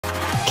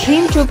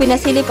Chiu,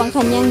 pinasilip ang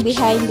kanyang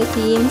behind the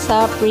scenes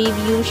sa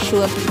preview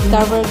shoot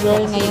Cover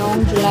Girl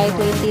ngayong July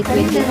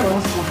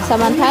 2024.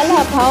 Samantala,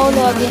 Paulo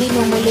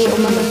Avelino muli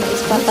umanong na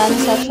ispatan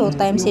sa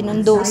Showtime,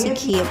 sinundo si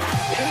Chiu.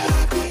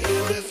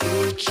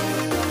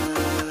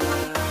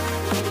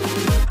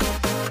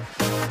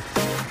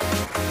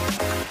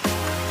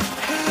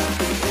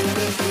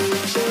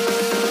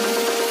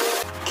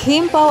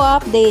 Kim Pao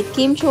update,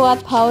 Kim Chiu at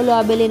Paulo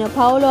Avelino.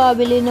 Paulo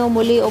Avelino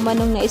muli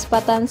umanong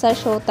naispatan sa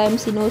Showtime,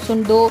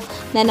 sinusundo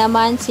na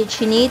naman si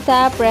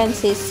Chinita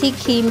Princess, si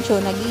Kim Chiu,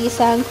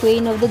 nag-iisang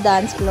queen of the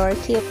dance floor.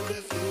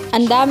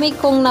 Ang dami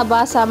kong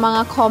nabasa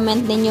mga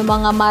comment ninyo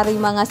mga mari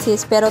mga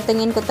sis, pero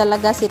tingin ko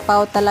talaga si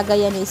Pao talaga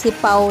yan si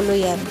Paulo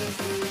yan.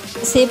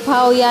 Si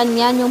Pao yan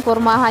yung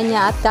pormahan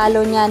niya at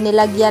kalo niya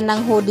nilagyan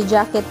ng hoodie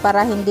jacket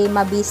para hindi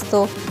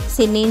mabisto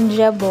si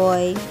Ninja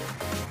Boy.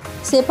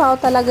 Si Pao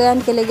talaga yan,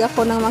 kilig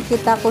ako nang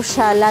makita ko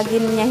siya. Lagi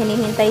niya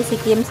hinihintay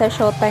si Kim sa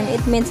Showtime.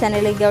 It means na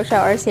niligaw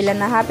siya or sila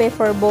na. Happy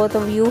for both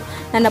of you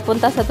na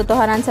napunta sa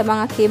totohanan sa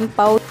mga Kim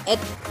Pao.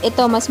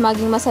 Ito, mas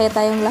maging masaya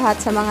tayong lahat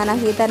sa mga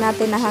nakita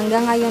natin na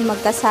hanggang ngayon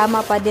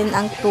magkasama pa din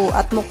ang two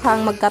at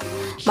mukhang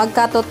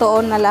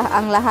magkatotoo na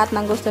ang lahat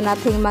ng gusto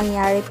nating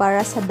mangyari para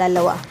sa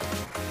dalawa.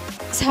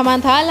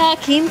 Samantala,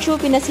 Kim Chiu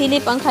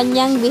pinasilip ang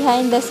kanyang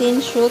behind the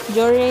scenes shoot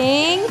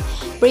during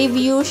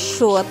preview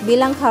shoot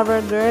bilang cover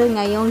girl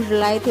ngayong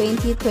July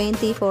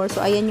 2024.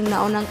 So ayan yung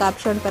naunang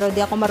caption pero di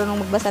ako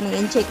marunong magbasa ng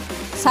incheck.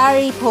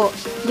 Sorry po.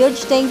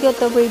 George, thank you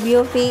to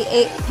Preview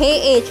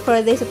PH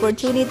for this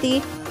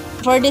opportunity.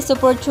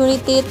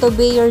 To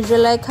be your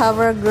July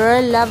cover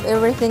girl. Love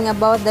everything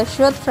about the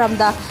shoot, from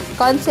the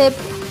concept,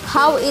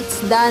 how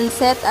it's done,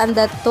 set, and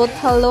the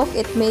total look.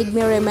 It made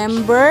me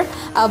remember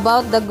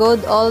about the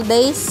good old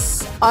days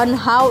on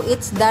how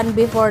it's done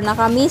before.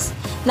 Nakakamiss.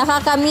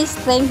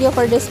 Thank you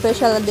for this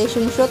special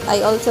edition shoot.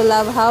 I also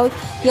love how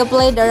you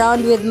played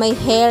around with my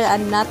hair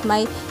and not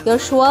my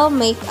usual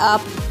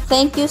makeup.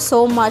 Thank you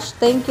so much.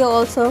 Thank you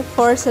also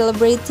for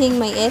celebrating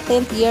my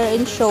 18th year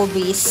in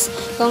showbiz.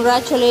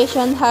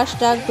 Congratulations.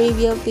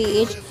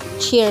 #PreviewPH.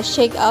 Cheers.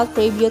 Check out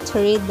preview to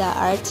read the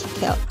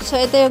article. So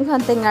ito yung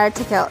hunting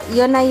article.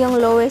 Yun na yung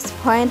lowest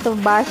point of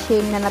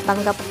bashing na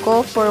natanggap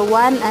ko for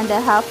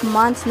 1.5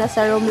 months.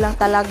 Nasa room lang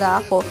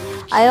talaga ako.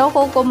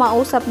 Ayoko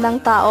kumausap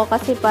ng tao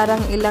kasi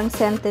parang ilang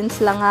sentence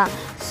lang nga.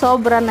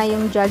 Sobra na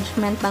yung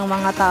judgment ng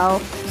mga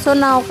tao. So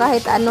now,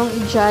 kahit anong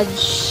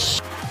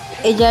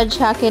i-judge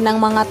akin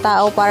ng mga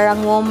tao,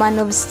 parang woman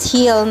of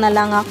steel na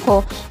lang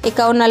ako.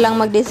 Ikaw na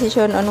lang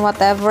magdesisyon on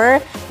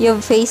whatever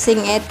you're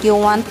facing it. You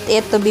want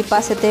it to be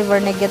positive or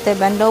negative,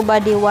 and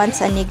nobody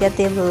wants a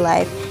negative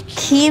life.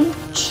 Kim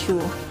Chiu.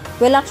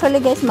 Well,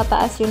 actually guys,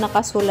 mataas yung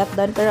nakasulat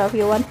doon. Pero if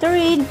you want to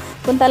read,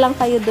 punta lang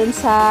kayo doon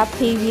sa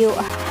preview.